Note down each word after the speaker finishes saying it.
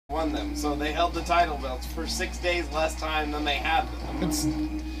won them, so they held the title belts for 6 days less time than they had them. It's...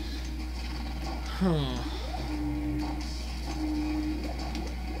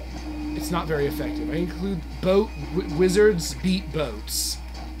 It's not very effective. I include wizards beat boats.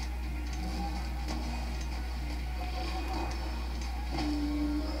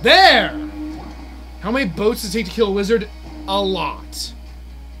 There! How many boats does it take to kill a wizard? A lot.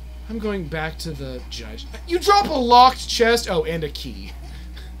 I'm going back to the judge. You drop a locked chest? Oh, and a key.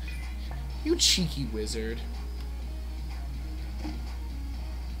 You cheeky wizard.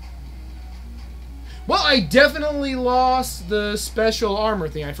 Well, I definitely lost the special armor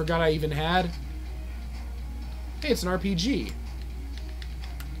thing I forgot I even had. Hey, it's an RPG.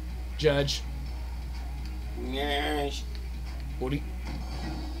 Judge. Yes. Woody.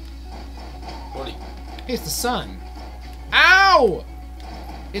 Woody. Hey, it's the sun. Ow!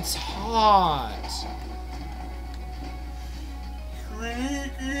 It's hot. I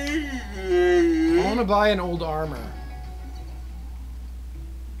want to buy an old armor.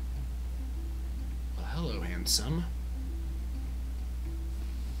 Well, hello, handsome.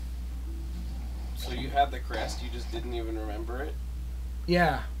 So you had the crest, you just didn't even remember it?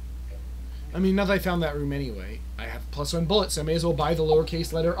 Yeah. I mean, now that I found that room anyway, I have +1 bullets, so I may as well buy the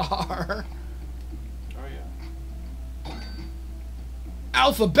lowercase letter R. Oh, yeah.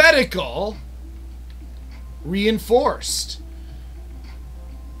 Alphabetical? Reinforced.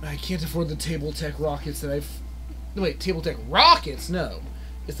 I can't afford the Table Tech rockets that I've... No, wait, Table Tech rockets? No.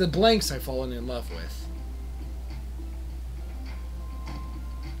 It's the blanks I've fallen in love with.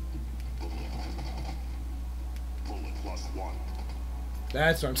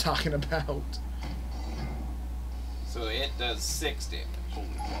 That's what I'm talking about. So it does 6 damage.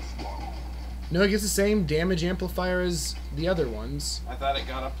 No, it gets the same damage amplifier as the other ones. I thought it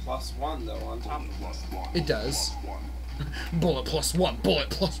got a +1 though on top of it. It does. Bullet +1, bullet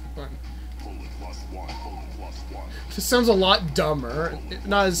 +1. This sounds a lot dumber.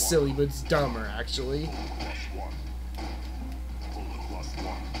 Not as silly, but it's dumber, actually.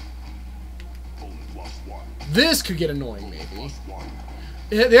 This could get annoying, maybe.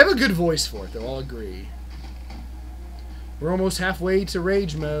 They have a good voice for it, though, I'll agree. We're almost halfway to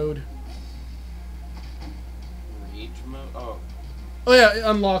rage mode. Rage mode? Oh. Oh yeah, it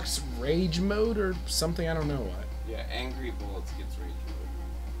unlocks rage mode or something, I don't know what. Yeah, angry bullets gets rage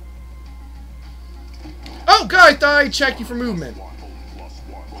mode. Oh god, I thought I checked you for movement.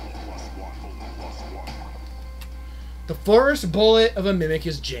 The first bullet of a mimic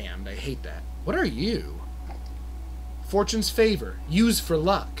is jammed. I hate that. What are you? Fortune's favor. Use for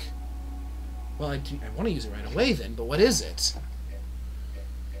luck. Well, I want to use it right away then, but what is it?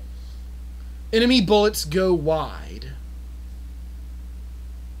 Enemy bullets go wide.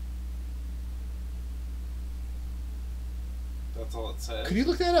 That's all it says. Could you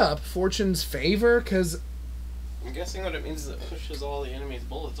look that up? Fortune's favor? Because... I'm guessing what it means is it pushes all the enemy's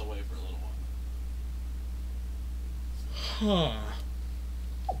bullets away for a little while.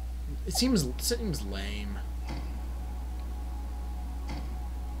 Huh. It seems lame.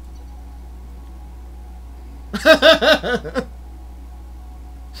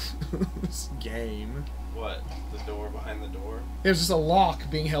 This game. What? The door behind the door? There's just a lock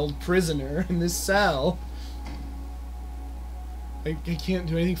being held prisoner in this cell. I can't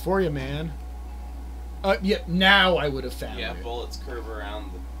do anything for you, man. Yeah, now I would have found it. Yeah, bullets curve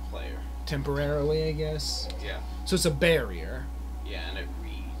around the player. Temporarily, I guess. Yeah. So it's a barrier. Yeah, and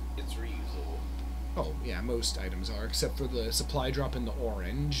it's reusable. Oh, yeah, most items are, except for the supply drop in the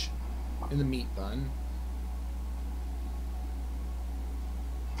orange. In the meat bun.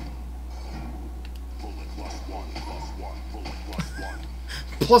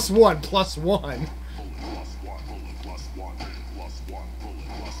 +1, +1.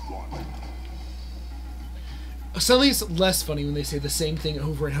 Suddenly it's less funny when they say the same thing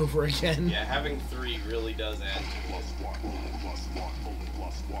over and over again. Yeah, having 3 really does add to it.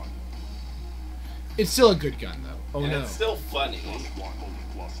 It's still a good gun, though. Oh, and no. It's still funny.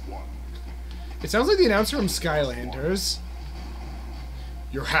 It sounds like the announcer from Skylanders.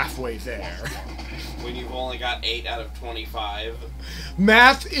 You're halfway there. When you've only got 8 out of 25.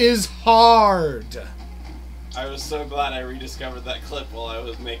 Math is hard. I was so glad I rediscovered that clip while I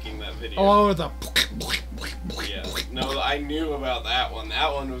was making that video. Oh, the... Yeah. No, I knew about that one.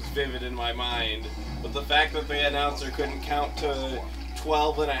 That one was vivid in my mind. But the fact that the announcer couldn't count to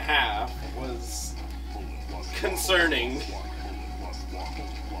 12 and a half was concerning.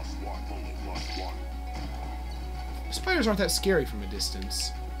 Spiders aren't that scary from a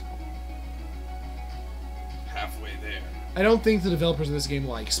distance. Halfway there. I don't think the developers of this game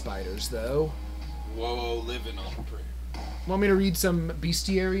like spiders, though. Whoa, living on a prayer. Want me to read some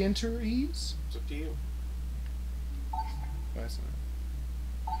bestiary entries? It's up to you. That's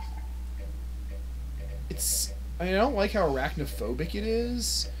not. It's. I don't like how arachnophobic it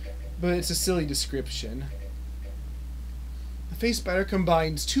is, but it's a silly description. The face spider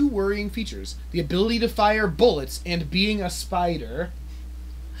combines two worrying features: the ability to fire bullets and being a spider.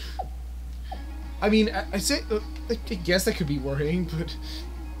 I mean, I guess that could be worrying, but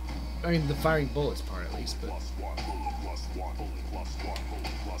I mean the firing bullets part at least. But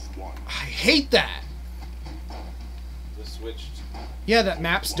I hate that. The switched. Yeah, that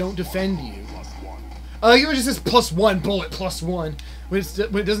maps don't defend you. It just says +1 bullet +1 when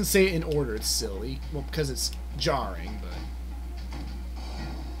it doesn't say it in order. It's silly. Well, because it's jarring, but.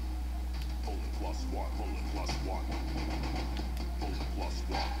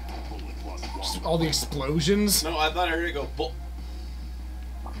 Just all the explosions. No, I thought I heard it go bull.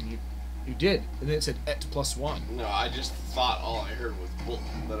 And you did, and then it said et +1. No, I just thought all I heard was bull,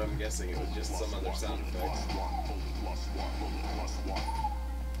 but I'm guessing it was just some other sound effect.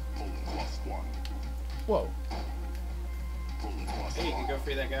 Whoa. Hey, you can go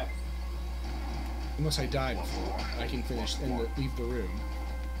free that guy. Unless I die before I can finish and leave the room.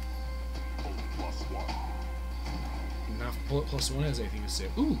 Now if bullet +1 has anything to say.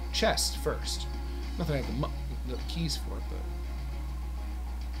 Ooh, chest first. Not that I have the keys for it, but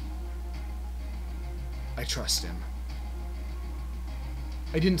I trust him.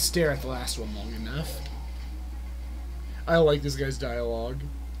 I didn't stare at the last one long enough. I like this guy's dialogue.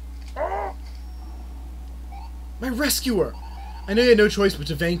 Oh! My rescuer! I know you had no choice but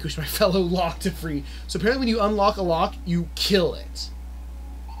to vanquish my fellow lock to free. So apparently when you unlock a lock, you kill it.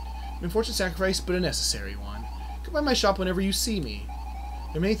 An unfortunate sacrifice, but a necessary one. Come by my shop whenever you see me.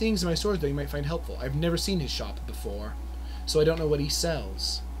 There are many things in my stores that you might find helpful. I've never seen his shop before, so I don't know what he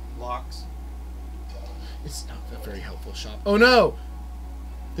sells. Locks. It's not a very helpful shop. Oh no!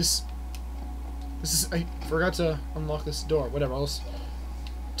 This is... I forgot to unlock this door. Whatever, I'll just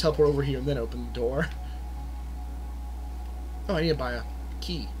teleport over here and then open the door. Oh, I need to buy a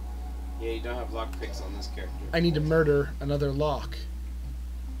key. Yeah, you don't have lockpicks on this character. I need to murder another lock.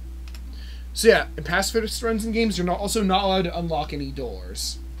 So yeah, in pacifist runs in games, you're also not allowed to unlock any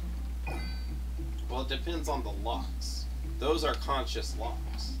doors. Well, it depends on the locks. Those are conscious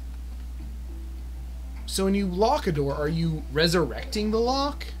locks. So when you lock a door, are you resurrecting the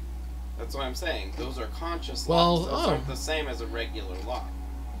lock? That's what I'm saying. Those are conscious Well, locks. Those aren't the same as a regular lock.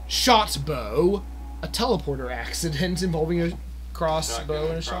 Shot bow. A teleporter accident involving a crossbow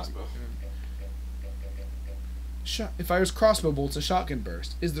and a shotgun. It fires crossbow bolts, a shotgun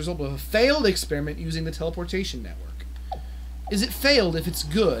burst. Is the result of a failed experiment using the teleportation network. Is it failed if it's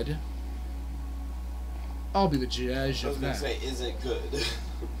good? I'll be the judge of that. I was going to say, is it good?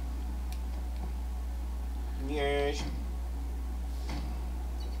 Yes.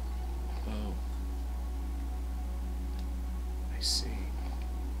 Oh. I see.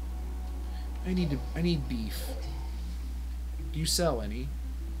 I need beef. Do you sell any?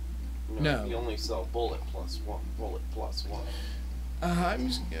 No. You only sell bullet +1. Bullet +1. I'm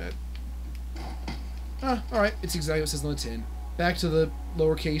just gonna... alright. It's exactly what it says on the tin. Back to the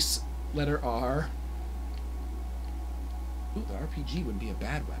lowercase letter R. Ooh, the RPG wouldn't be a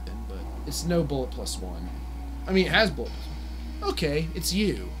bad weapon, but it's no bullet +1. I mean, it has bullet +1. Okay, it's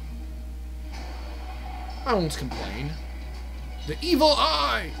you. I won't complain. The evil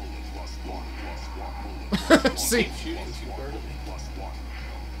eye! See?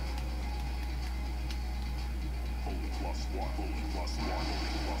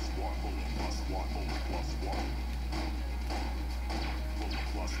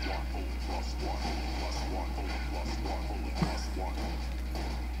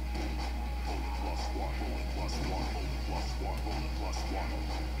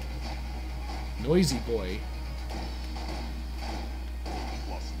 Noisy boy.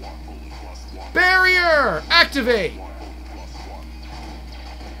 Barrier! Activate!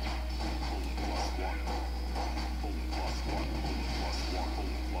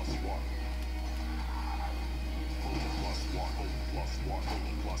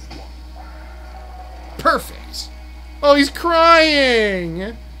 Perfect! Oh, he's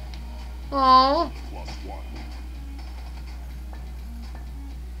crying! Aww.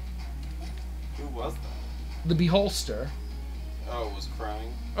 Who was that? The beholster. Oh, it was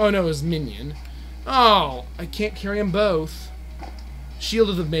crying? Oh no, his minion. Oh, I can't carry them both. Shield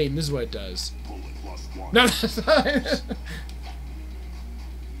of the Maiden, this is what it does. No, that's not it.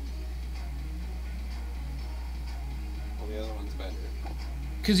 Well, the other one's better.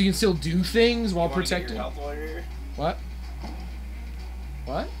 Because you can still do things while You wanna get protecting. your health while you're here? What?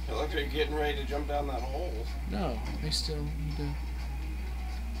 What? Hey, look, Are you getting ready to jump down that hole? No, I still need to...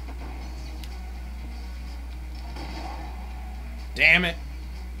 Damn it.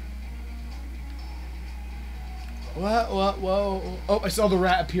 Whoa. Oh, I saw the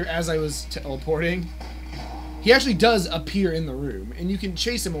rat appear as I was teleporting. He actually does appear in the room, and you can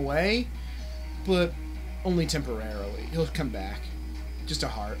chase him away, but only temporarily. He'll come back. Just a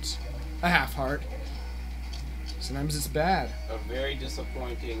heart. A half heart. Sometimes it's bad. A very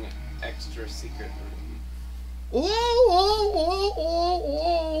disappointing extra secret room. Whoa.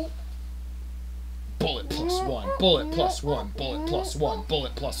 Bullet plus one. Bullet plus one. Bullet plus one.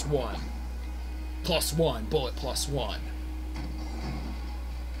 Bullet plus one. Plus one. Bullet plus one.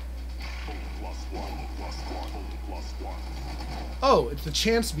 Oh, it's the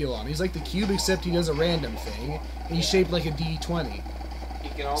chance Mulan. He's like the cube, except he does a random thing, and he's shaped like a D20. He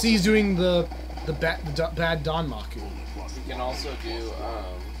can also See, he's doing the bad Danmaku. You can also do,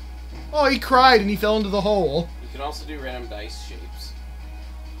 Oh, he cried and he fell into the hole. You can also do random dice shapes.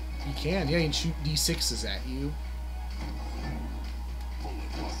 You can, yeah, he can shoot D6s at you.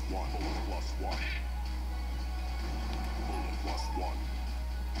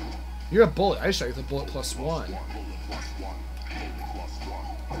 You're a bullet. I just shot you with a bullet plus one.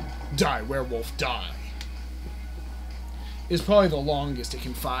 Die, werewolf, die. It's probably the longest it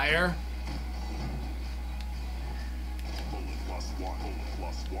can fire.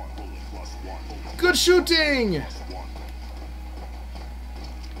 Good shooting!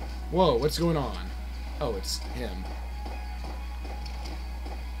 Whoa, what's going on? Oh, it's him.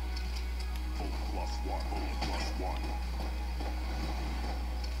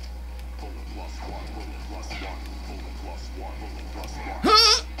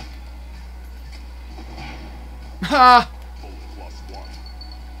 Ha!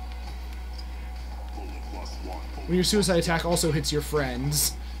 When your suicide attack also hits your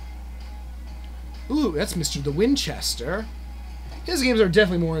friends. Ooh, that's Mr. the Winchester. His games are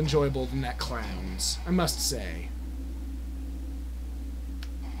definitely more enjoyable than that clown's, I must say.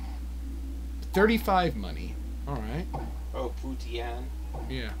 35 money. Alright. Oh, Putian.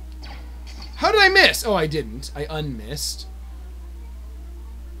 Yeah. How did I miss? Oh, I didn't. I unmissed.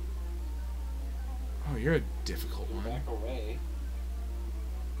 Oh, you're a difficult one. Back away.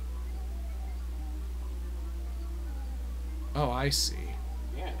 Oh, I see.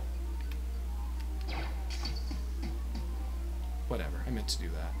 Yeah. Whatever. I meant to do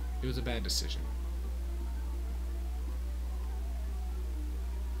that. It was a bad decision.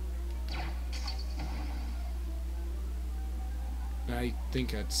 I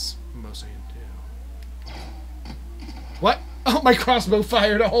think that's most I can do. What? Oh, my crossbow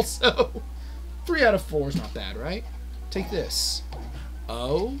fired also! 3 out of 4 is not bad, right? Take this.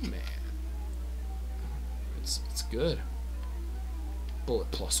 Oh, man. It's good.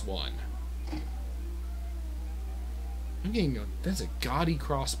 Bullet plus one. I'm getting that's a gaudy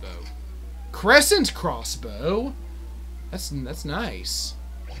crossbow. Crescent crossbow? That's nice.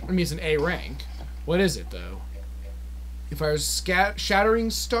 I mean, it's an A rank. What is it, though? It fires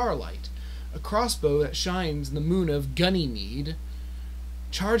shattering starlight. A crossbow that shines in the moon of Ganymede.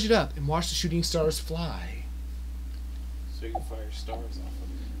 Charge it up and watch the shooting stars fly. So you can fire stars off of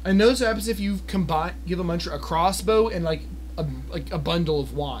it. I notice what happens if you give a muncher a crossbow and like a bundle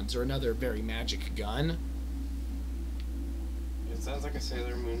of wands or another very magic gun. It sounds like a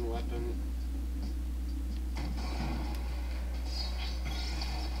Sailor Moon weapon.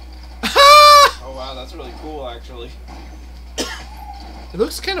 Oh wow, that's really cool actually. It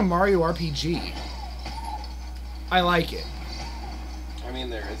looks kind of Mario RPG. I like it. I mean,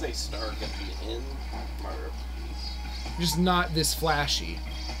 there is a star gun in Mario RPG. Just not this flashy.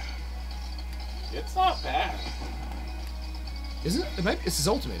 It's not bad. Isn't it? It's his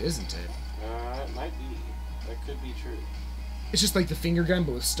ultimate, isn't it? It might be. That could be true. It's just like the finger gun,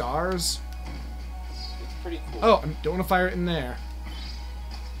 but with stars. It's pretty cool. Oh, I don't want to fire it in there.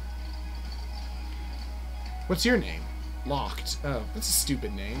 What's your name? Locked. Oh, that's a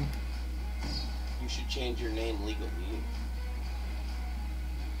stupid name. You should change your name legally.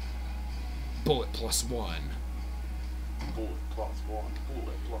 Bullet plus one. Bullet plus one.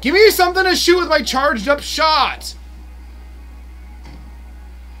 Bullet plus. Give me something to shoot with my charged up shot!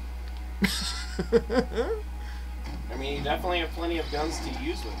 I mean, you definitely have plenty of guns to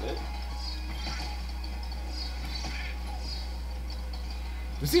use with it.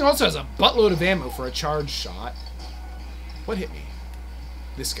 This thing also has a buttload of ammo for a charged shot. What hit me?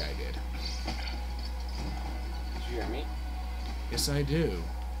 This guy did. Did you hear me? Yes, I do.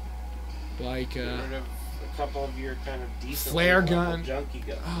 Like, Get rid of a couple of your kind of decent flare gun. junky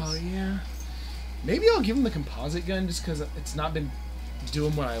guns. Oh, yeah. Maybe I'll give him the composite gun just because it's not been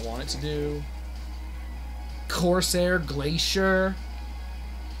doing what I want it to do. Corsair, Glacier.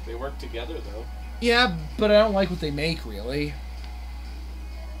 They work together, though. Yeah, but I don't like what they make, really.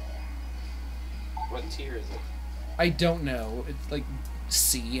 What tier is it? I don't know. It's like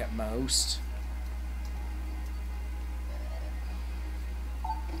C at most.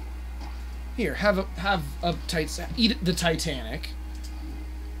 Here, have a eat the Titanic.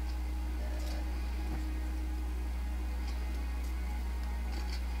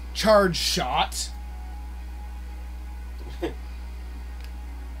 Charge shot.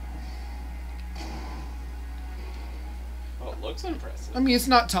 Oh, it looks impressive. I mean, it's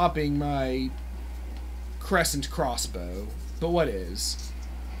not topping my crescent crossbow, but what is?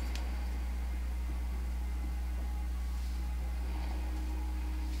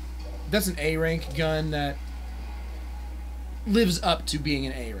 That's an A rank gun that lives up to being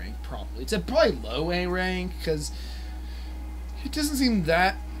an A rank, probably. It's a probably low A rank because it doesn't seem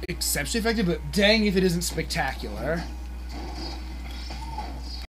that exceptionally effective, but dang if it isn't spectacular.